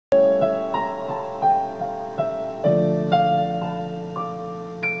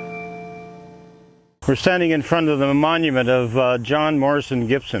We're standing in front of the monument of John Morrison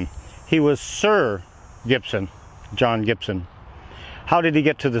Gibson. He was Sir Gibson, John Gibson. How did he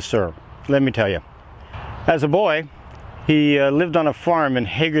get to the Sir? Let me tell you. As a boy, he lived on a farm in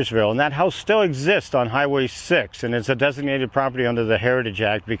Hagersville, and that house still exists on Highway 6, and it's a designated property under the Heritage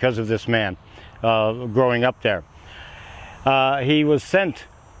Act because of this man growing up there. He was sent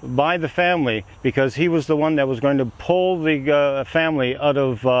by the family because he was the one that was going to pull the family out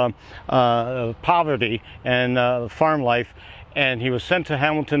of poverty and farm life, and he was sent to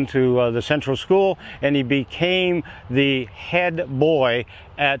Hamilton to the Central School, and he became the head boy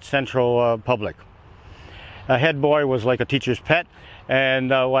at Central Public. A head boy was like a teacher's pet, and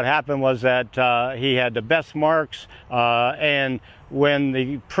what happened was that he had the best marks, and when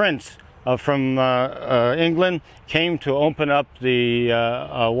the prince from England came to open up the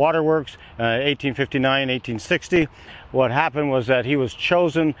waterworks 1859, 1860. What happened was that he was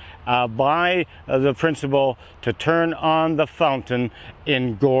chosen by the principal to turn on the fountain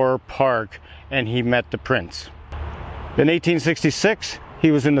in Gore Park, and he met the prince. In 1866,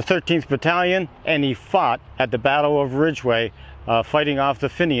 he was in the 13th Battalion, and he fought at the Battle of Ridgeway, fighting off the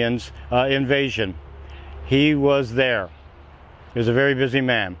Fenians' invasion. He was there. He was a very busy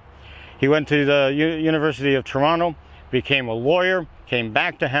man. He went to the University of Toronto, became a lawyer, came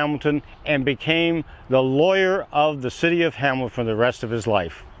back to Hamilton, and became the lawyer of the city of Hamilton for the rest of his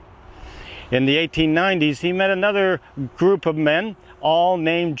life. In the 1890s, he met another group of men, all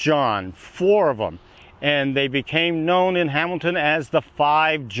named John, 4 of them, and they became known in Hamilton as the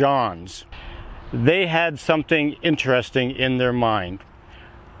 5 Johns. They had something interesting in their mind.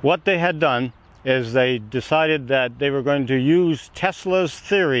 What they had done is they decided that they were going to use Tesla's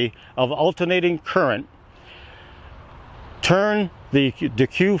theory of alternating current, turn the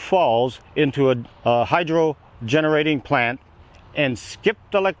Deque Falls into a hydro generating plant, and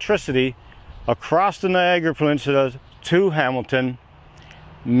skipped electricity across the Niagara Peninsula to Hamilton,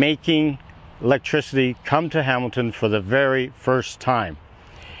 making electricity come to Hamilton for the very first time.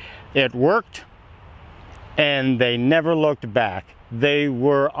 It worked, and they never looked back. They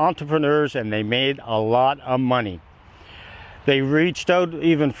were entrepreneurs, and they made a lot of money. They reached out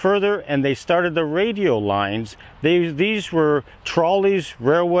even further, and they started the radio lines. These were trolleys,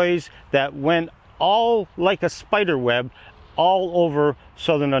 railways that went all like a spider web all over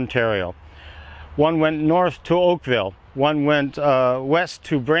southern Ontario. One went north to Oakville, one went west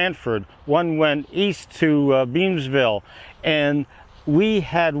to Brantford, one went east to Beamsville, and we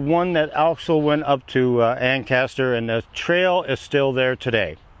had one that also went up to Ancaster, and the trail is still there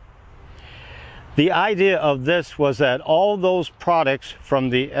today. The idea of this was that all those products from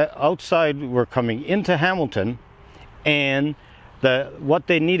the outside were coming into Hamilton, and what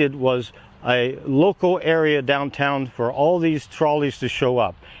they needed was a local area downtown for all these trolleys to show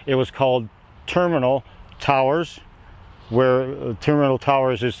up. It was called Terminal Towers, where Terminal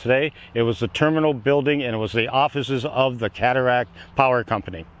Towers is today. It was the terminal building, and it was the offices of the Cataract Power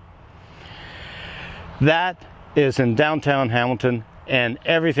Company. That is in downtown Hamilton, and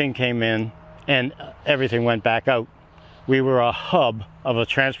everything came in and everything went back out. We were a hub of a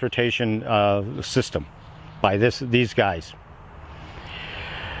transportation system by these guys.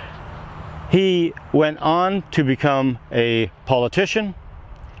 He went on to become a politician,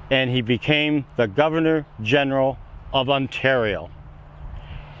 and he became the Governor General of Ontario,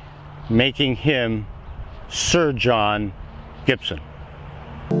 making him Sir John Gibson.